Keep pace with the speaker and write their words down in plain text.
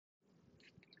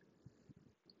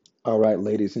All right,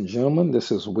 ladies and gentlemen,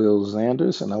 this is Will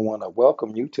Zanders, and I want to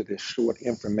welcome you to this short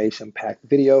information-packed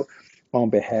video on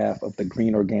behalf of the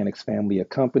Green Organics family of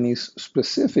companies,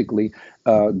 specifically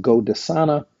Go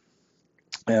Dasana.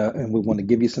 And we want to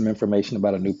give you some information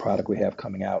about a new product we have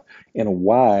coming out and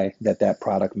why that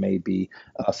product may be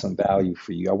some value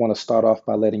for you. I want to start off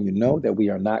by letting you know that we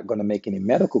are not going to make any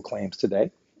medical claims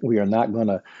today. We are not going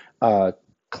to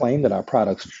claim that our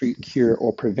products treat, cure,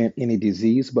 or prevent any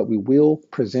disease, but we will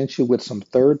present you with some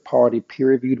third-party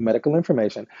peer-reviewed medical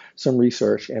information, some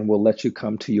research, and we'll let you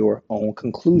come to your own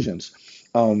conclusions.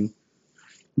 Um,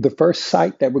 the first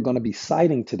site that we're going to be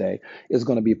citing today is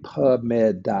going to be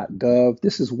pubmed.gov.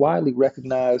 This is widely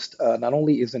recognized. Not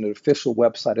only is it an official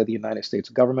website of the United States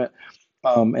government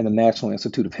and the National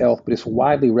Institute of Health, but it's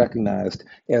widely recognized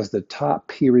as the top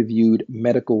peer-reviewed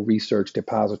medical research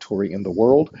depository in the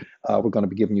world. We're going to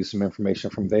be giving you some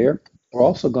information from there. We're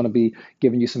also going to be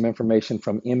giving you some information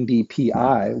from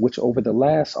MDPI, which over the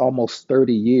last almost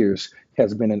 30 years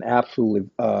has been an absolutely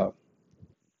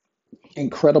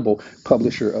incredible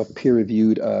publisher of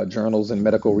peer-reviewed journals and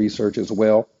medical research as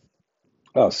well,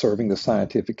 serving the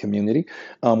scientific community.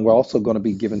 We're also going to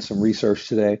be giving some research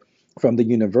today from the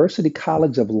University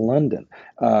College of London.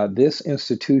 This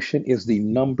institution is the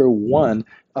number one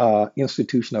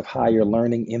institution of higher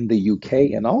learning in the UK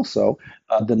and also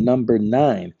the number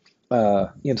nine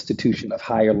institution of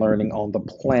higher learning on the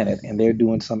planet. And they're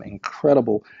doing some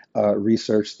incredible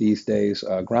research these days,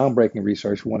 groundbreaking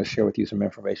research. We want to share with you some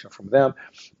information from them.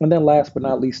 And then last but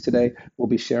not least today, we'll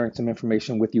be sharing some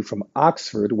information with you from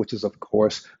Oxford, which is, of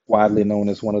course, widely known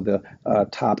as one of the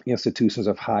top institutions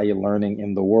of higher learning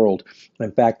in the world.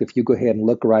 In fact, if you go ahead and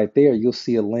look right there, you'll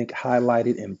see a link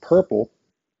highlighted in purple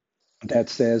that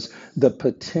says the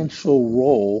potential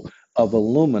role of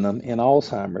aluminum in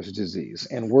Alzheimer's disease.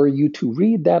 And were you to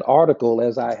read that article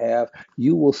as I have,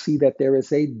 you will see that there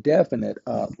is a definite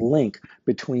link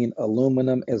between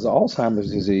aluminum as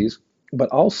Alzheimer's disease, but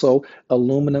also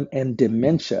aluminum and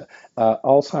dementia.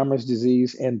 Alzheimer's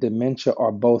disease and dementia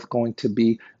are both going to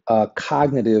be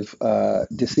cognitive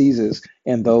diseases,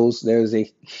 and there's a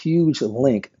huge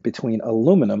link between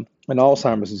aluminum and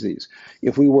Alzheimer's disease.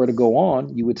 If we were to go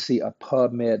on, you would see a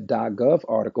PubMed.gov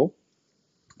article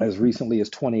as recently as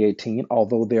 2018,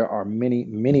 although there are many,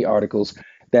 many articles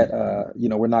that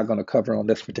we're not going to cover on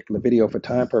this particular video for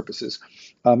time purposes.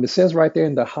 It says right there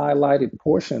in the highlighted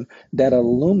portion that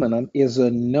aluminum is a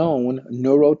known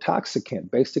neurotoxicant,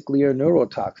 basically a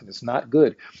neurotoxin. It's not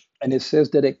good. And it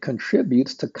says that it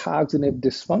contributes to cognitive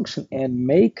dysfunction and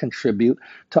may contribute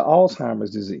to Alzheimer's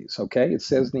disease. Okay, it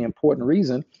says the important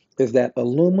reason is that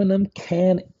aluminum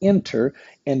can enter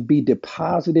and be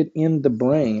deposited in the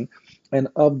brain, and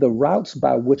of the routes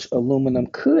by which aluminum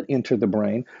could enter the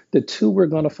brain, the two we're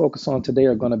going to focus on today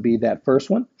are going to be that first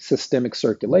one, systemic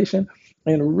circulation,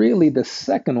 and really the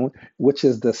second one, which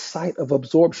is the site of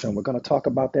absorption. We're going to talk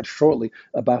about that shortly,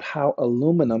 about how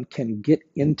aluminum can get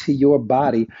into your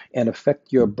body and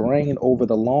affect your brain over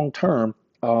the long term,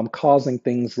 causing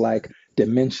things like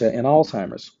dementia and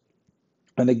Alzheimer's.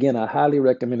 And again, I highly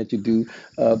recommend that you do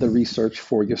the research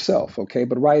for yourself, okay?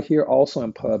 But right here, also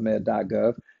in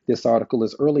PubMed.gov, this article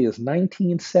as early as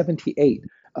 1978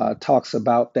 talks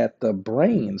about that the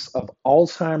brains of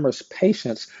Alzheimer's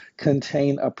patients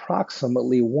contain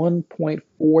approximately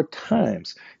 1.4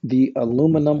 times the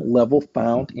aluminum level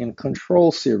found in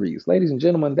control series. Ladies and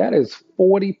gentlemen, that is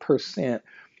 40%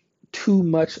 too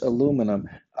much aluminum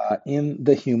in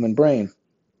the human brain.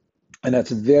 And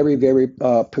that's very, very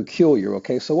peculiar.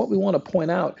 Okay. So, what we want to point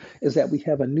out is that we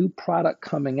have a new product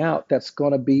coming out that's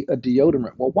going to be a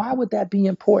deodorant. Well, why would that be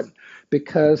important?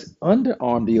 Because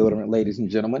underarm deodorant, ladies and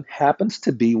gentlemen, happens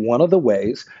to be one of the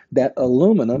ways that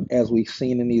aluminum, as we've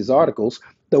seen in these articles,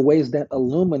 the ways that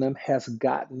aluminum has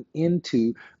gotten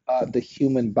into the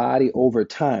human body over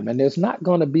time. And there's not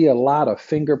going to be a lot of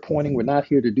finger pointing. We're not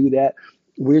here to do that.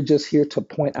 We're just here to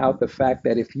point out the fact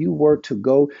that if you were to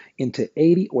go into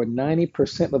 80 or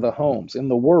 90% of the homes in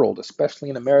the world, especially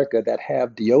in America, that have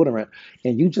deodorant,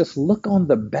 and you just look on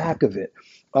the back of it,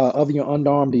 of your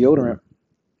underarm deodorant,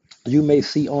 you may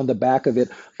see on the back of it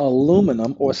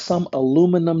aluminum or some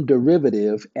aluminum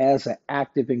derivative as an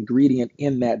active ingredient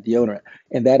in that deodorant.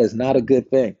 And that is not a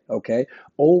good thing. Okay.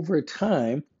 Over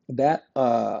time, that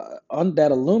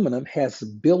aluminum has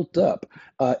built up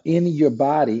in your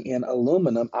body, and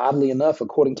aluminum, oddly enough,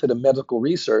 according to the medical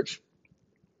research,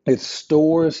 it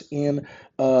stores in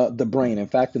the brain. In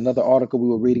fact, another article we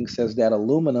were reading says that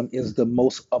aluminum is the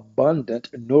most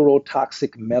abundant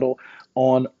neurotoxic metal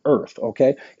on Earth.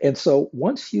 Okay. And so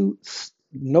once you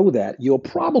know that, you'll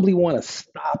probably want to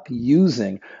stop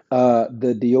using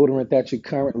the deodorant that you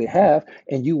currently have,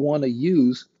 and you want to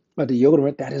use a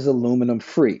deodorant that is aluminum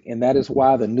free. And that is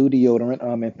why the new deodorant,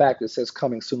 in fact, it says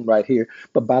coming soon right here.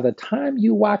 But by the time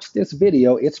you watch this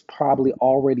video, it's probably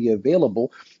already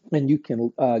available, and you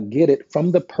can get it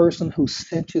from the person who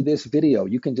sent you this video.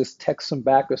 You can just text them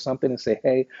back or something and say,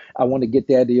 hey, I want to get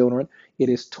that deodorant. It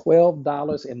is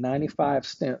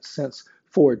 $12.95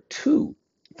 for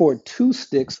two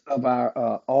sticks of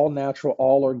our all natural,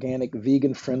 all organic,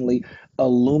 vegan friendly,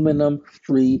 aluminum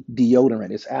free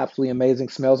deodorant. It's absolutely amazing,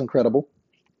 smells incredible.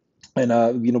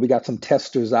 And we got some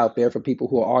testers out there for people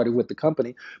who are already with the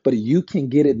company, but you can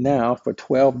get it now for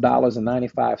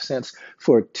 $12.95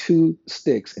 for two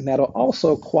sticks, and that'll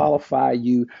also qualify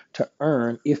you to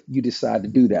earn if you decide to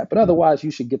do that. But otherwise,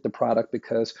 you should get the product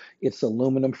because it's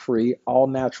aluminum free, all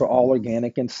natural, all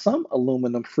organic, and some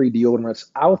aluminum free deodorants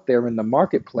out there in the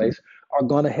marketplace are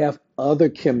going to have other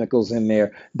chemicals in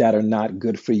there that are not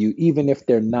good for you, even if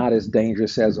they're not as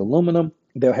dangerous as aluminum.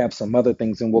 They'll have some other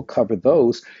things, and we'll cover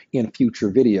those in future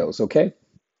videos. Okay.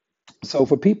 So,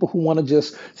 for people who want to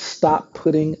just stop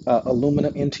putting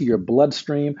aluminum into your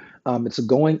bloodstream, it's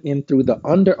going in through the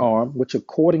underarm, which,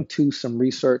 according to some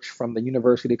research from the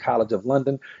University College of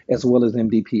London, as well as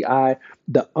MDPI,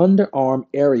 the underarm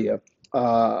area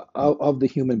of the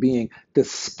human being, the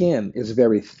skin is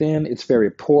very thin, it's very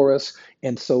porous.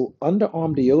 And so,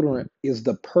 underarm deodorant is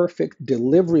the perfect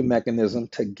delivery mechanism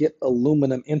to get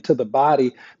aluminum into the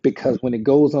body because when it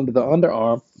goes under the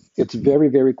underarm, it's very,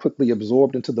 very quickly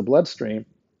absorbed into the bloodstream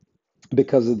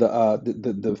because of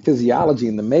the physiology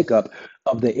and the makeup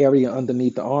of the area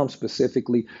underneath the arm,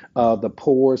 specifically the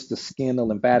pores, the skin, the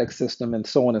lymphatic system, and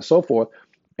so on and so forth.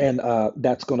 And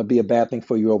that's going to be a bad thing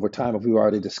for you over time, as we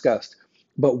already discussed.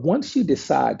 But once you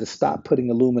decide to stop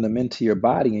putting aluminum into your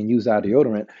body and use our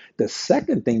deodorant, the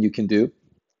second thing you can do,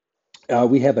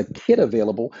 we have a kit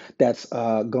available that's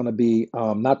going to be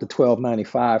not the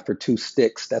 12.95 for two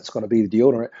sticks. That's going to be the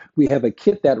deodorant. We have a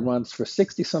kit that runs for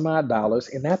 60 some odd dollars,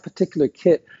 and that particular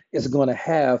kit is going to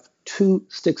have two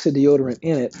sticks of deodorant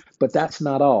in it. But that's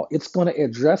not all. It's going to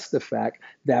address the fact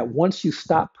that once you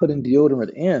stop putting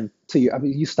deodorant in to your, I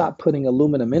mean, you stop putting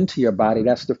aluminum into your body.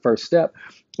 That's the first step.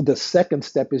 The second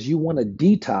step is you want to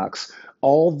detox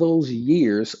all those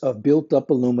years of built up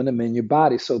aluminum in your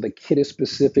body. So the kit is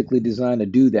specifically designed to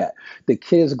do that. The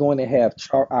kit is going to have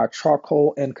our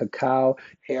charcoal and cacao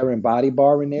hair and body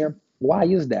bar in there. Why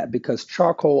is that? Because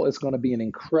charcoal is going to be an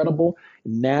incredible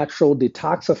natural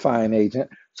detoxifying agent.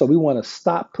 So we want to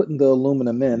stop putting the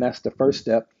aluminum in. That's the first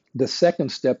step. The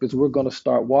second step is we're going to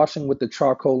start washing with the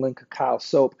charcoal and cacao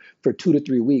soap for 2 to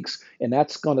 3 weeks, and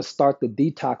that's going to start the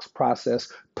detox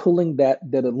process, pulling that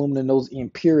aluminum, those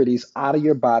impurities out of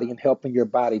your body and helping your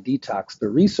body detox. The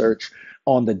research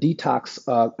on the detox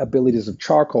abilities of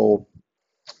charcoal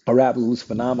are absolutely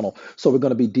phenomenal. So we're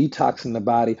going to be detoxing the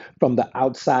body from the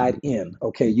outside in,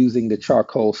 okay, using the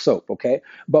charcoal soap, okay?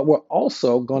 But we're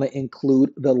also going to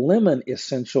include the lemon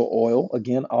essential oil,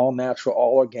 again, all natural,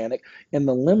 all organic. And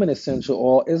the lemon essential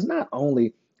oil is not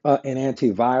only an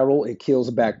antiviral, it kills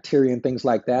bacteria and things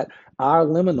like that. Our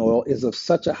lemon oil is of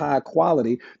such a high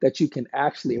quality that you can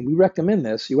actually, and we recommend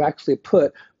this, you actually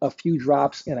put a few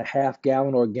drops in a half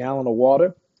gallon or a gallon of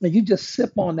water, and you just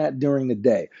sip on that during the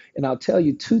day. And I'll tell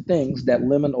you two things that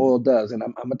lemon oil does. And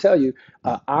I'm going to tell you,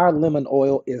 our lemon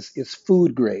oil is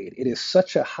food grade. It is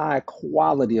such a high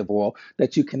quality of oil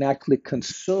that you can actually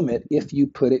consume it if you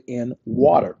put it in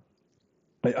water.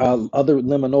 Other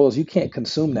lemon oils, you can't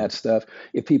consume that stuff.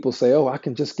 If people say, "Oh, I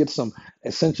can just get some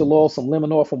essential oil, some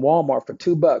lemon oil from Walmart for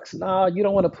 $2," no, you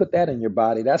don't want to put that in your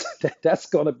body. That's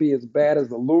going to be as bad as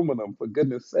aluminum, for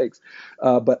goodness sakes.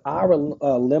 But our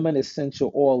lemon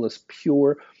essential oil is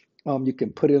pure. You can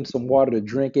put in some water to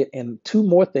drink it. And two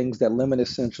more things that lemon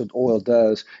essential oil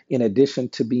does, in addition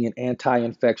to being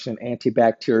anti-infection,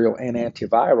 antibacterial, and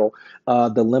antiviral,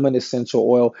 the lemon essential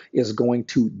oil is going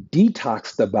to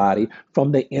detox the body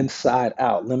from the inside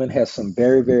out. Lemon has some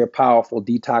very, very powerful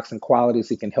detoxing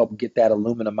qualities. It can help get that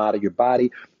aluminum out of your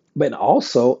body. But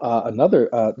also,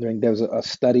 there was a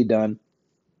study done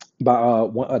by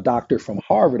a doctor from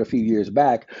Harvard a few years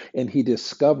back, and he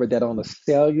discovered that on a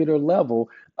cellular level,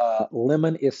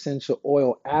 lemon essential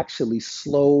oil actually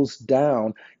slows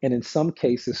down and in some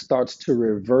cases starts to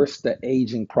reverse the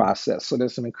aging process. So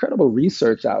there's some incredible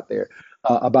research out there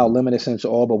about lemon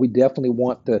essential oil, but we definitely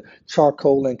want the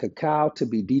charcoal and cacao to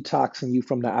be detoxing you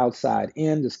from the outside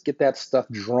in. Just get that stuff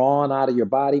drawn out of your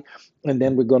body. And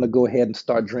then we're going to go ahead and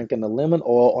start drinking the lemon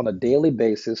oil on a daily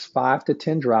basis, 5 to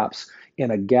 10 drops in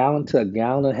a gallon to a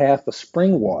gallon and a half of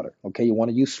spring water. Okay, you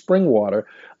want to use spring water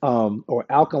or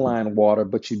alkaline water,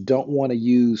 but you don't want to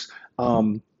use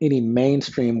any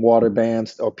mainstream water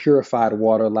brands or purified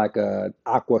water like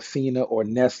Aquafina or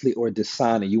Nestle or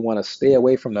Dasani. You want to stay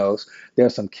away from those.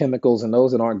 There's some chemicals in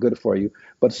those that aren't good for you.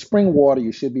 But spring water,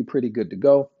 you should be pretty good to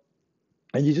go.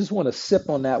 And you just want to sip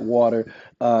on that water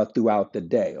throughout the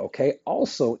day. Okay.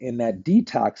 Also, in that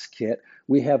detox kit,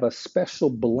 we have a special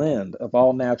blend of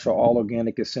all natural, all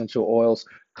organic essential oils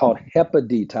called HEPA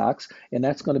Detox. And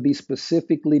that's going to be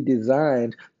specifically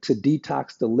designed to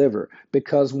detox the liver.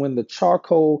 Because when the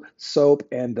charcoal, soap,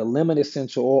 and the lemon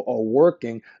essential oil are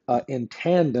working in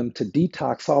tandem to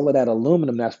detox all of that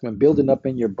aluminum that's been building up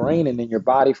in your brain and in your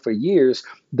body for years,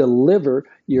 the liver,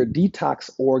 your detox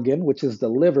organ, which is the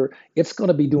liver, it's going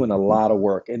to be doing a lot of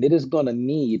work and it is going to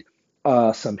need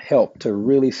some help to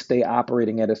really stay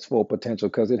operating at its full potential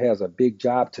because it has a big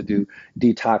job to do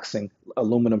detoxing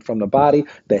aluminum from the body.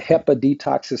 The HEPA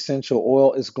detox essential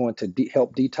oil is going to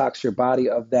help detox your body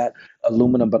of that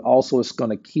aluminum, but also it's going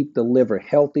to keep the liver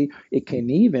healthy. It can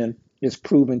even is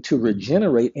proven to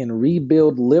regenerate and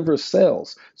rebuild liver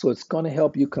cells. So it's going to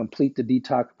help you complete the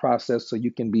detox process so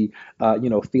you can be,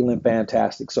 feeling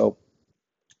fantastic. So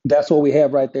that's what we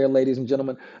have right there, ladies and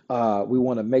gentlemen. We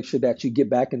want to make sure that you get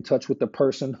back in touch with the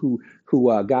person who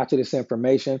got you this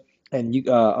information, and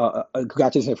got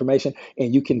you this information,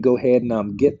 and you can go ahead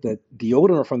and get the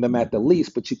deodorant from them at the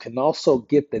least. But you can also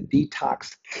get the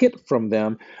detox kit from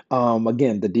them.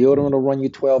 Again, the deodorant will run you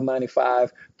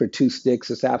 $12.95 for 2 sticks.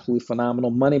 It's absolutely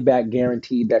phenomenal. Money back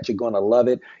guaranteed that you're going to love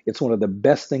it. It's one of the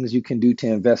best things you can do to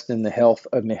invest in your health,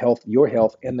 and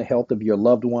the health of your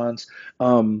loved ones.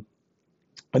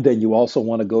 And then you also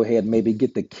want to go ahead and maybe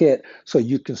get the kit so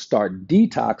you can start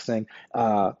detoxing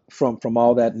from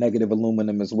all that negative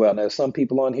aluminum as well. Now, some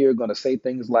people on here are going to say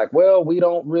things like, "Well, we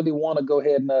don't really want to go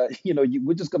ahead and,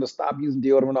 we're just going to stop using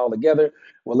deodorant altogether."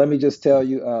 Well, let me just tell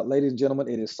you, ladies and gentlemen,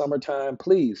 it is summertime.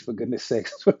 Please, for goodness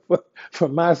sakes, for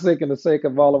my sake and the sake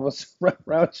of all of us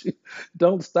around you,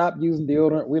 don't stop using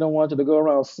deodorant. We don't want you to go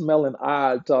around smelling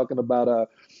odd talking about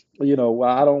well,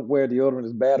 I don't wear deodorant,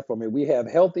 is bad for me. We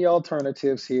have healthy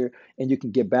alternatives here, and you can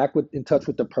get back in touch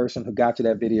with the person who got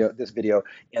you this video,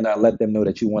 and let them know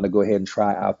that you want to go ahead and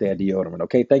try out their deodorant.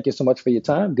 Okay, thank you so much for your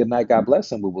time. Good night, God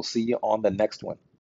bless, and we will see you on the next one.